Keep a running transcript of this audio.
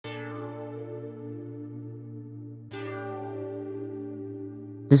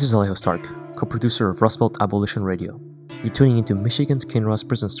This is Alejo Stark, co-producer of Rust Belt Abolition Radio. You're tuning into Michigan's Kinross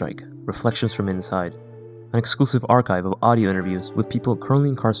prison strike, Reflections from Inside, an exclusive archive of audio interviews with people currently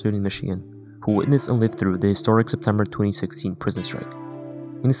incarcerated in Michigan who witnessed and lived through the historic September 2016 prison strike.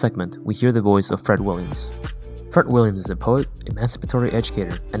 In this segment, we hear the voice of Fred Williams. Fred Williams is a poet, emancipatory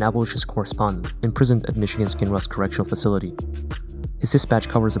educator, and abolitionist correspondent imprisoned at Michigan's Kinross Correctional Facility. His dispatch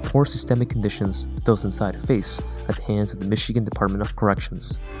covers the poor systemic conditions those inside face at the hands of the Michigan Department of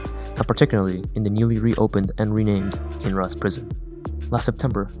Corrections, and particularly in the newly reopened and renamed Kinross Prison. Last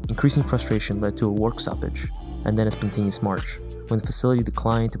September, increasing frustration led to a work stoppage, and then a spontaneous march, when the facility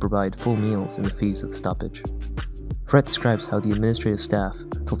declined to provide full meals in the face of the stoppage. Fred describes how the administrative staff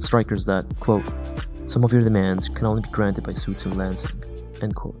told strikers that, quote, "Some of your demands can only be granted by suits in Lansing,"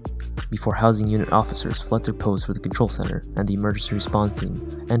 end quote, before housing unit officers fled their posts for the control center and the emergency response team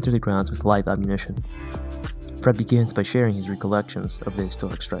entered the grounds with live ammunition. Fred begins by sharing his recollections of the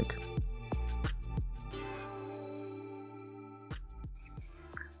historic strike.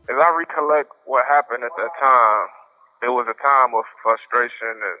 As I recollect what happened at that time, it was a time of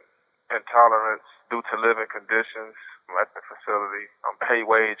frustration and intolerance due to living conditions at the facility. Pay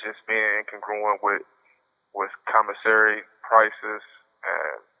wages being incongruent with commissary prices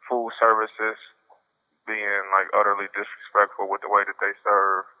and food services being utterly disrespectful with the way that they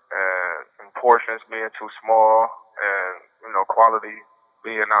serve, and portions being too small, and quality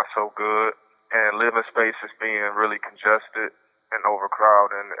being not so good, and living spaces being really congested and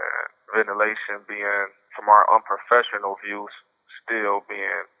overcrowded, and ventilation being, from our unprofessional views, still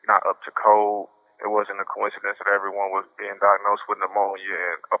being not up to code. It wasn't a coincidence that everyone was being diagnosed with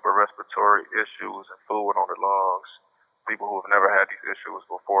pneumonia and upper respiratory issues and fluid on their lungs. People who have never had these issues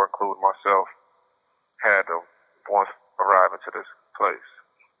before, including myself, had them once arrive into this place.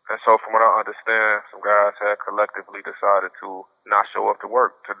 And so from what I understand, some guys had collectively decided to not show up to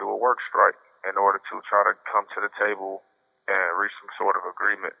work, to do a work strike, in order to try to come to the table and reach some sort of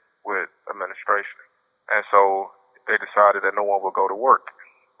agreement with administration. And so they decided that no one would go to work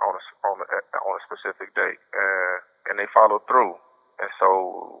on a specific date, and they followed through. And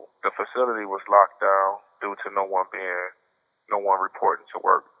so the facility was locked down due to no one reporting to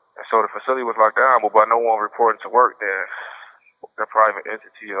work. And so the facility was locked down, but by no one reporting to work, then the private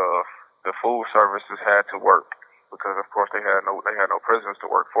entity of the food services had to work, because of course they had no prisoners to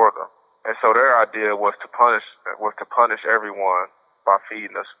work for them. And so their idea was to punish everyone by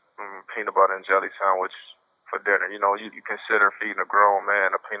feeding us peanut butter and jelly sandwich for dinner. You consider feeding a grown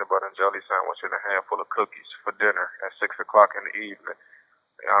man a peanut butter and jelly sandwich and a handful of cookies for dinner at 6 o'clock in the evening.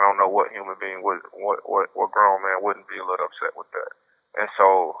 I don't know what human being what grown man wouldn't be a little upset with that. And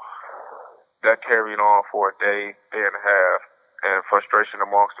so that carried on for a day and a half, and frustration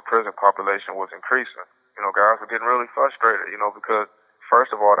amongst the prison population was increasing. Guys were getting really frustrated, because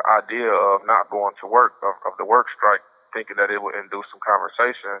first of all, the idea of not going to work, of the work strike, thinking that it would induce some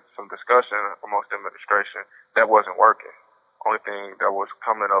conversation, some discussion amongst the administration, that wasn't working. Only thing that was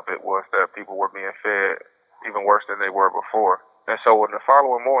coming of it was that people were being fed even worse than they were before. And so when the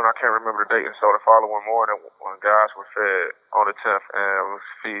following morning, I can't remember the date, and so the following morning when guys were fed on the 10th, and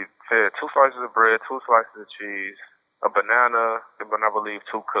was fed 2 slices of bread, 2 slices of cheese, a banana, and I believe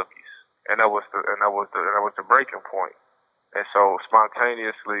 2 cookies. And that was the breaking point. And so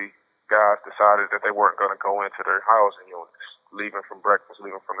spontaneously, guys decided that they weren't going to go into their housing units, leaving from breakfast,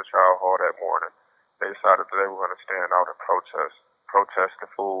 leaving from the child hall that morning. They decided that they were going to stand out and protest the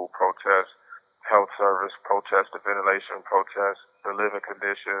food, protest health service, protest the ventilation, protest the living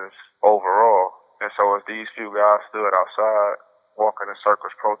conditions overall. And so as these few guys stood outside, walking in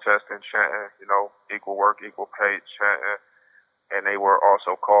circles, protesting, chanting, equal work, equal pay, chanting, and they were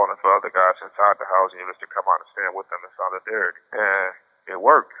also calling for other guys inside the housing units to come out and stand with them in solidarity. And it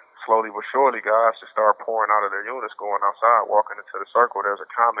worked. Slowly but surely, guys just started pouring out of their units, going outside, walking into the circle. There's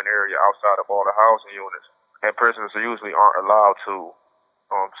a common area outside of all the housing units, and prisoners usually aren't allowed to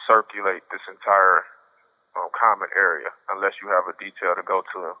circulate this entire common area unless you have a detail to go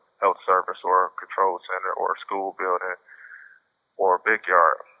to a health service or a control center or a school building or a big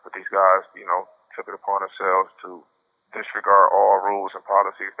yard. But these guys, took it upon themselves to disregard all rules and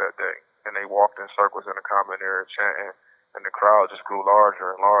policies that day, and they walked in circles in the common area chanting, and the crowd just grew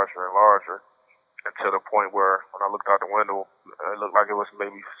larger and larger and larger, until the point where when I looked out the window, it looked like it was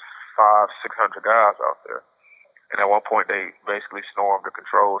maybe 500-600 guys out there. And at one point, they basically stormed the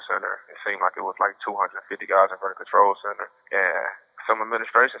control center. It seemed like it was 250 guys in front of the control center. And some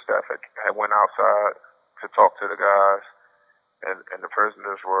administration staff had went outside to talk to the guys. And the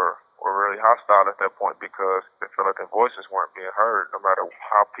prisoners were really hostile at that point, because they felt like their voices weren't being heard. No matter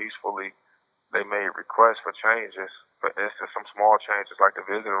how peacefully they made requests for changes, for instance, some small changes like the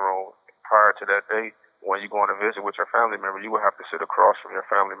visiting room. Prior to that day, when you go on a visit with your family member, you would have to sit across from your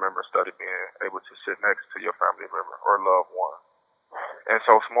family member instead of being able to sit next to your family member or loved one. And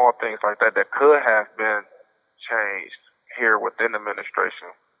so small things like that that could have been changed here within the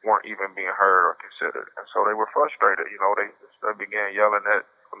administration weren't even being heard or considered. And so they were frustrated. They began yelling at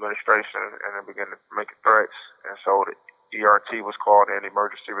administration and then began to make threats. And so the ERT was called in, the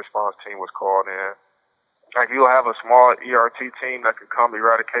emergency response team was called in. Like, you'll have a small ERT team that can come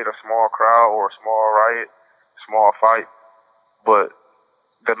eradicate a small crowd or a small riot, small fight, but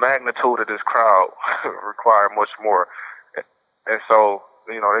the magnitude of this crowd required much more. And so,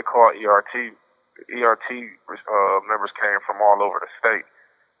 they call ERT. ERT members came from all over the state.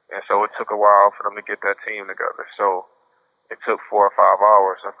 And so it took a while for them to get that team together. So it took 4 or 5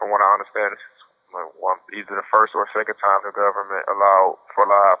 hours. And from what I understand, this is either the first or second time the government allowed for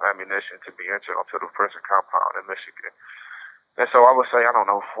live ammunition to be entered onto the prison compound in Michigan. And so I would say, 4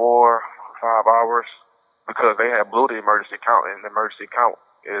 or 5 hours, because they had blew the emergency count, and the emergency count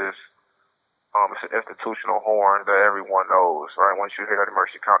is it's an institutional horn that everyone knows, right? Once you hear that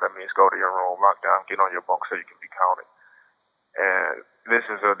emergency count, that means go to your room, lock down, get on your bunk so you can be counted. And this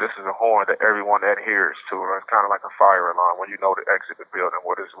is a horn that everyone adheres to. It's kind of like a fire alarm when you know to exit the building.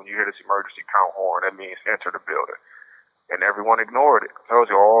 When you hear this emergency count horn, that means enter the building. And everyone ignored it. I told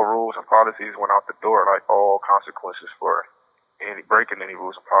you, all rules and policies went out the door, like all consequences for breaking any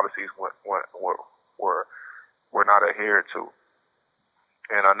rules and policies were not adhered to.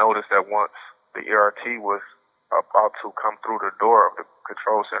 And I noticed that once the ERT was about to come through the door of the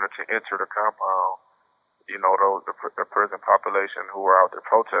control center to enter the compound, the prison population who were out there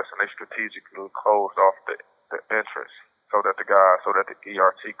protesting, they strategically closed off the entrance so that the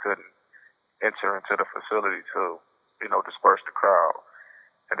ERT couldn't enter into the facility to, disperse the crowd.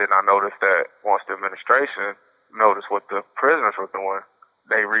 And then I noticed that once the administration noticed what the prisoners were doing,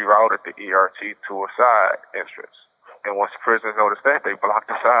 they rerouted the ERT to a side entrance. And once the prisoners noticed that, they blocked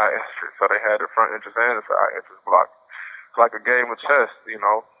the side entrance. So they had the front entrance and the side entrance blocked. It's like a game of chess, you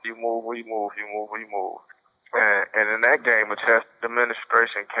move, we move, you move, we move. And in that game of chess, the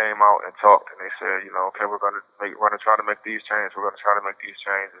administration came out and talked, and they said, okay, we're going to try to make these changes. We're going to try to make these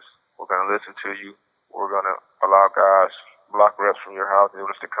changes. We're going to listen to you. We're going to allow guys, block reps from your house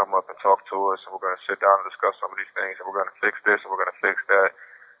units to come up and talk to us, and we're going to sit down and discuss some of these things, and we're going to fix this, and we're going to fix that.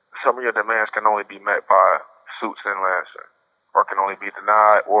 Some of your demands can only be met by suits and Lansing, or can only be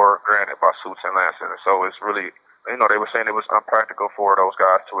denied or granted by suits and Lansing. And so it's really, they were saying it was unpractical for those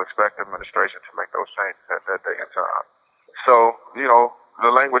guys to expect the administration to make those changes at that day and time. So,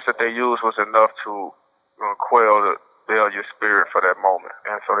 the language that they used was enough to quell your spirit for that moment.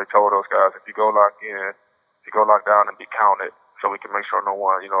 And so they told those guys, if you go lock down and be counted, so we can make sure no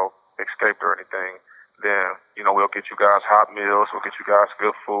one, escaped or anything, then, we'll get you guys hot meals, we'll get you guys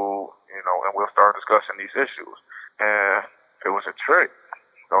good food, and we'll start discussing these issues. And it was a trick.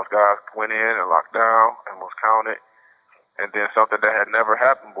 Those guys went in and locked down and was counted. And then something that had never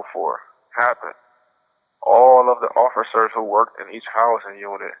happened before happened. All of the officers who worked in each housing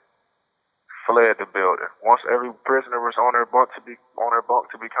unit fled the building. Once every prisoner was on their bunk to be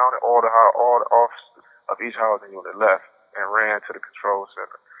counted, all the officers of each housing unit left and ran to the control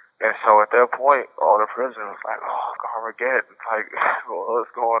center. And so at that point, all the prisoners was like, oh, Armageddon, like,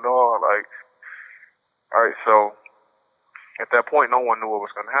 what's going on? Like, all right, so at that point, no one knew what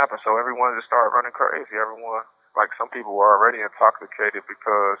was going to happen. So everyone just started running crazy. Everyone, like, some people were already intoxicated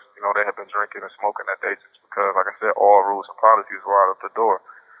because, they had been drinking and smoking that day just because, like I said, all rules and policies were out of the door.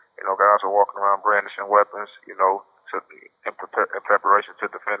 Guys were walking around brandishing weapons, in preparation to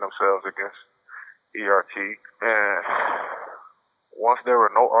defend themselves against ERT. And once there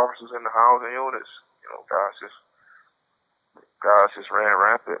were no officers in the housing units, guys just ran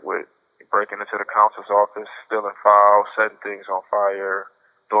rampant with breaking into the counsel's office, stealing files, setting things on fire,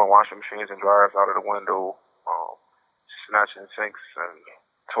 throwing washing machines and dryers out of the window, snatching sinks and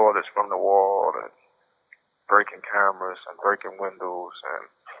toilets from the wall, and breaking cameras and breaking windows. And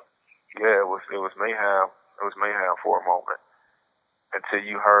yeah, it was mayhem. It was mayhem for a moment until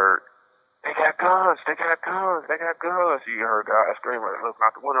you heard, they got guns, they got guns, they got guns. You heard guys screaming, looking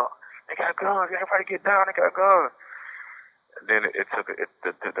out the window, they got guns, everybody get down, they got guns. And then it took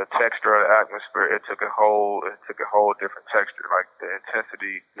the texture of the atmosphere. It took a whole different texture. Like the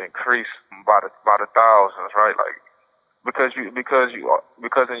intensity increased by the thousands, right? Like because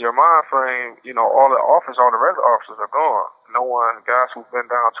in your mind frame, all the regular officers are gone. No one, guys who've been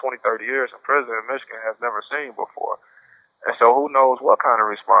down 20, 30 years in prison in Michigan has never seen before. And so who knows what kind of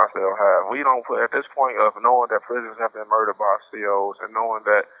response they'll have. We don't put, at this point of knowing that prisoners have been murdered by COs and knowing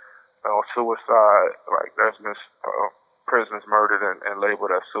that suicide. Like there's been prisoners murdered and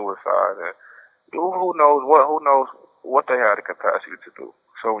labeled as suicide, and who knows what they had the capacity to do.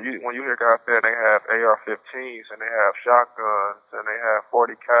 So when you hear guys there, they have AR-15s and they have shotguns and they have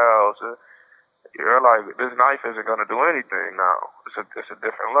 40 cals. You're like, this knife isn't going to do anything now. It's a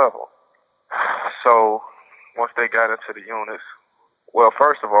different level. So once they got into the units, well,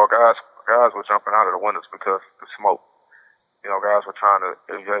 first of all, guys were jumping out of the windows because the smoke. Guys were trying to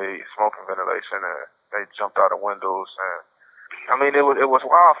evade smoke and ventilation, and they jumped out of windows. And I mean, it was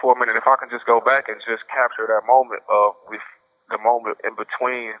wild for a minute. If I can just go back and just capture that moment with the moment in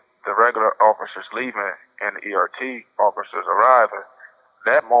between the regular officers leaving and the ERT officers arriving,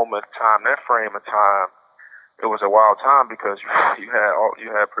 that moment of time, that frame of time, it was a wild time because you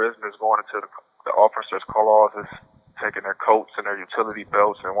had prisoners going into the officers' closets, taking their coats and their utility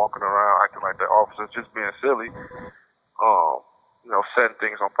belts and walking around acting like they're officers, just being silly. Setting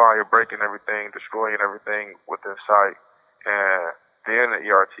things on fire, breaking everything, destroying everything within sight. And then the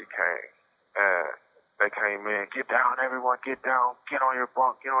ERT came, and they came in. Get down, everyone, get down. Get on your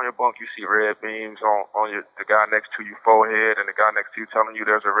bunk, get on your bunk. You see red beams on the guy next to your forehead, and the guy next to you telling you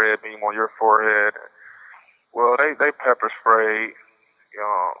there's a red beam on your forehead. Well, they pepper sprayed,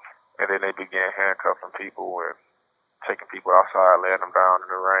 and then they began handcuffing people and taking people outside, laying them down in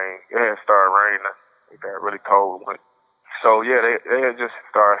the rain. Yeah, it started raining. It got really cold. So yeah, they had just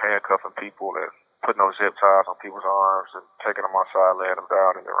started handcuffing people and putting those zip ties on people's arms and taking them outside, laying them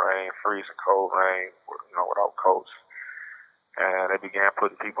down in the rain, freezing cold rain, without coats. And they began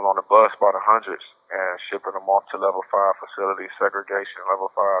putting people on the bus by the hundreds and shipping them off to level 5 facilities, segregation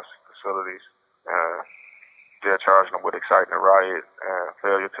level 5 facilities. And they're charging them with inciting a riot and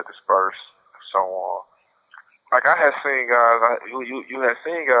failure to disperse and so on. Like I had seen guys, you had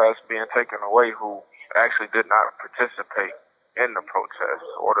seen guys being taken away who actually did not participate in the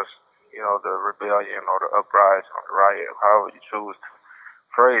protests or the rebellion or the uprising or the riot, however you choose to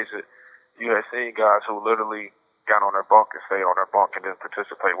phrase it. You had seen guys who literally got on their bunk and stayed on their bunk and didn't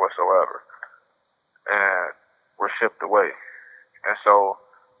participate whatsoever, and were shipped away. And so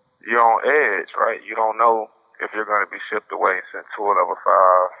you're on edge, right? You don't know if you're going to be shipped away, sent to a level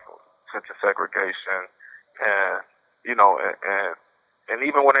 5, sent to segregation, and and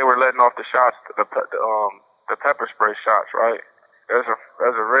even when they were letting off the shots, the pepper spray shots, right? There's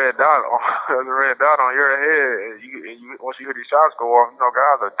a red dot on your head, and you once you hear these shots go off,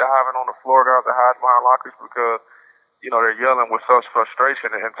 guys are diving on the floor, guys are hiding behind lockers because they're yelling with such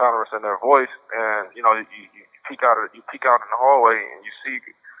frustration and intolerance in their voice, and you peek out in the hallway and you see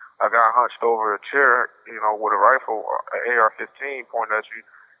a guy hunched over a chair, with a rifle, an AR-15 pointed at you.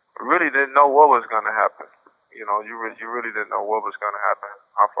 Really didn't know what was going to happen. You really didn't know what was going to happen,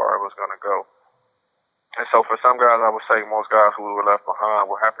 how far it was going to go. And so for some guys, I would say most guys who were left behind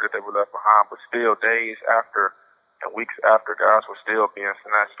were happy that they were left behind, but still days after and weeks after, guys were still being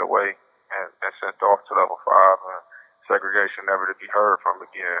snatched away and sent off to level 5 and segregation, never to be heard from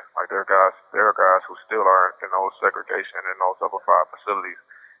again. Like there are guys who still are in those segregation and those level 5 facilities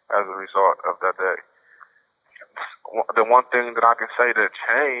as a result of that day. The one thing that I can say that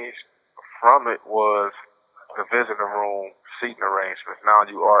changed from it was the visiting room seating arrangements. Now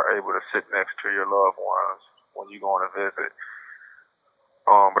you are able to sit next to your loved ones when you go on a visit.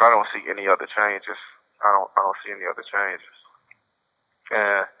 But I don't see any other changes. I don't see any other changes.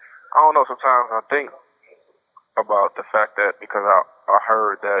 And I don't know, sometimes I think about the fact that because I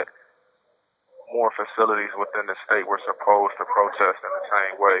heard that more facilities within the state were supposed to protest in the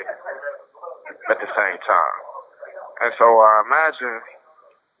same way at the same time. And so I imagine,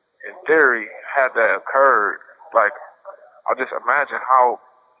 in theory, had that occurred, like, I just imagine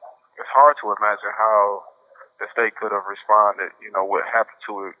it's hard to imagine how the state could have responded, what happened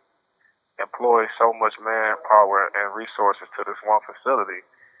to employ so much manpower and resources to this one facility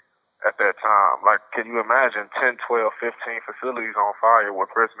at that time. Like, can you imagine 10, 12, 15 facilities on fire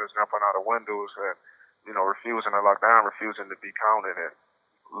with prisoners jumping out of windows and, refusing to lock down, refusing to be counted, and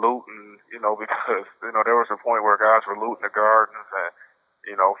looting, because, there was a point where guys were looting the gardens and,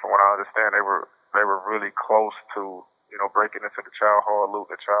 from what I understand, they were really close to, breaking into the chow hall,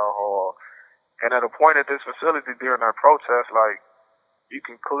 looting the chow hall. And at a point at this facility during that protest, like, you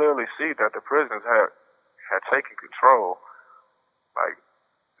can clearly see that the prisoners had taken control. Like,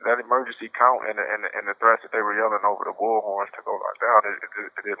 that emergency count and the threats that they were yelling over the bullhorns to go lock down,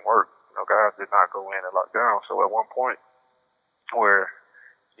 it didn't work. Guys did not go in and lock down. So at one point where,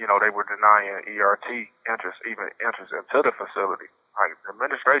 they were denying ERT entrance into the facility. Like, the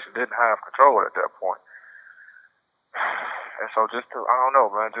administration didn't have control at that point. And so I don't know,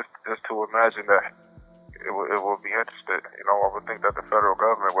 man, just to imagine that it would be interested. I would think that the federal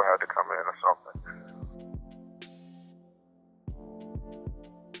government would have to come in or something.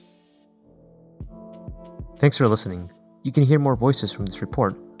 Thanks for listening. You can hear more voices from this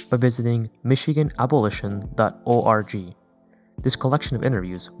report by visiting michiganabolition.org. This collection of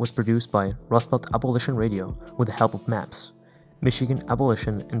interviews was produced by Rust Belt Abolition Radio with the help of MAPS, Michigan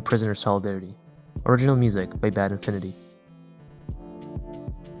Abolition and Prisoner Solidarity. Original music by Bad Infinity.